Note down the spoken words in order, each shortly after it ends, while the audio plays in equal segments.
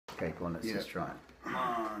Okay, go on, let's just try it.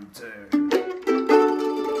 1, 2.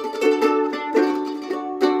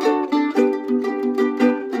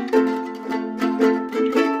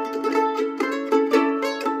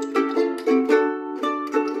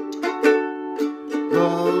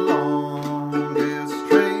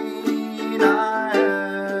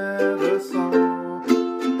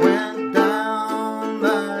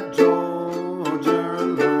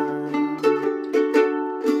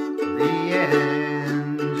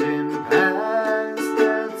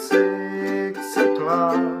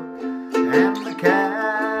 And the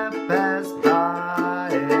cab passed by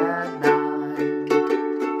at 9.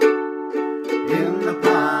 In the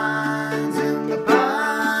pines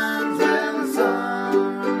where the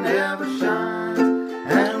sun never shines,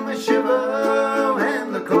 and we shiver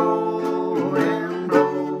when the cold wind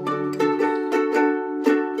blows.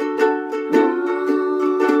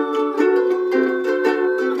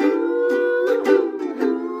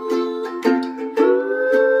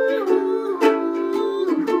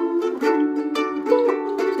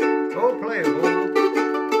 Go play it, boy.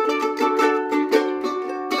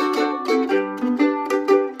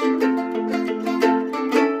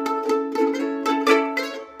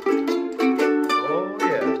 Oh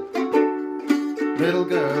yeah. Little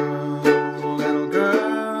girl,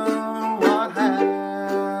 what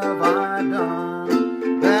have I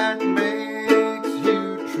done that makes you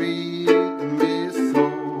treat me so?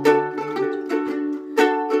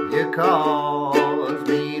 You cause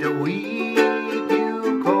me to weep,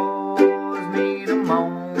 you cause me to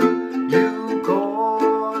moan, you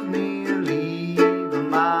cause me to leave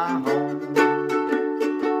my home.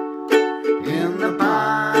 In the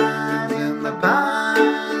pine